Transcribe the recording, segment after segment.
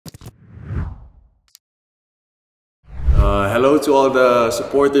Hello to all the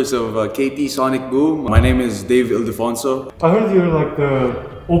supporters of KTsonicboom. My name is Ildefonso. I heard you're like the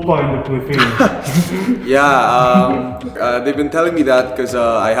oppa in the Philippines. Yeah, they've been telling me that because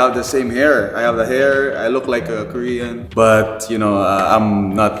I have the same hair. I have the hair, I look like a Korean. But you know,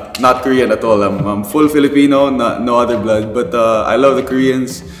 I'm not Korean at all. I'm full Filipino, no other blood. But I love the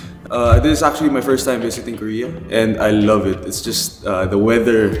Koreans. This is actually my first time visiting Korea and I love it. It's just the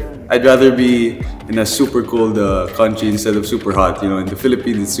weather. I'd rather be in a super cold country instead of super hot. You know, in the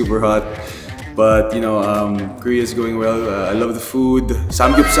Philippines it's super hot. But you know, Korea is going well. I love the food.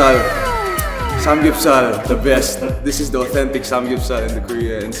 Samgyeopsal, the best. This is the authentic samgyeopsal in the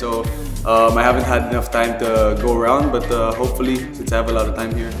Korea. And so I haven't had enough time to go around, but hopefully, since I have a lot of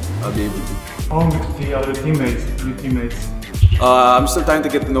time here, I'll be able to. How long with the other teammates, new teammates? I'm still trying to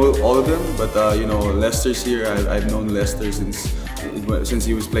get to know all of them, but you know, Lester's here. I've known Lester since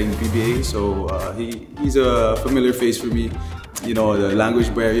he was playing PBA, so he's a familiar face for me. You know, the language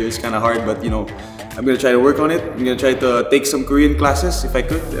barrier is kind of hard, but you know, I'm gonna try to work on it. I'm gonna try to take some Korean classes if I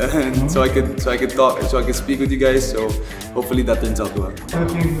could, and so I could talk, so I could speak with you guys. So hopefully that turns out well. I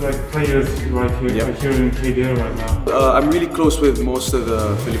think like players right here, right here in KDL right now. I'm really close with most of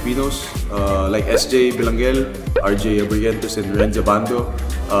the Filipinos, like SJ Bilangel, RJ Abrientos, and Renzo Bando.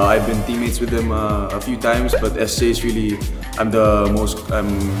 I've been teammates with them a few times, but SJ is really I'm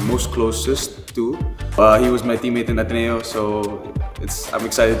most closest to. He was my teammate in Ateneo, so I'm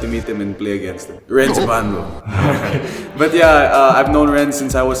excited to meet him and play against him. Renzo Bando. But yeah, I've known Ren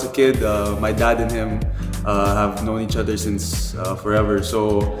since I was a kid. My dad and him have known each other since forever.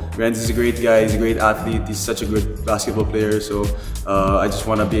 So Renz is a great guy, he's a great athlete, he's such a good basketball player. So I just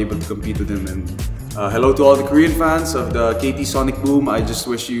want to be able to compete with him. And hello to all the Korean fans of the KTsonicboom. I just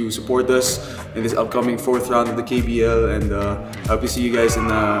wish you support us in this upcoming 4th round of the KBL, and I hope to see you guys in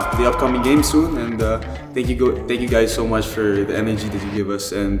the upcoming game soon. And thank you guys so much for the energy that you give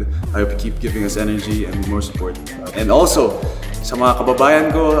us, and I hope you keep giving us energy and more support. And also, sa mga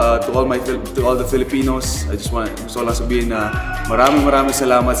kababayan ko, to all the Filipinos, I just gusto lang sabihin na maraming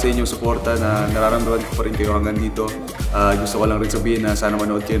salamat sa inyong suporta na nararamdaman ko pa rin kayo hanggang dito. Gusto ko lang rin sabihin na sana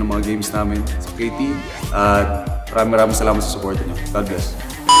manood kayo ng mga games namin sa KT. Maraming salamat sa suporta niyo. God bless.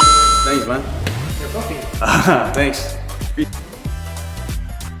 Thanks, man. You're talking. Thanks.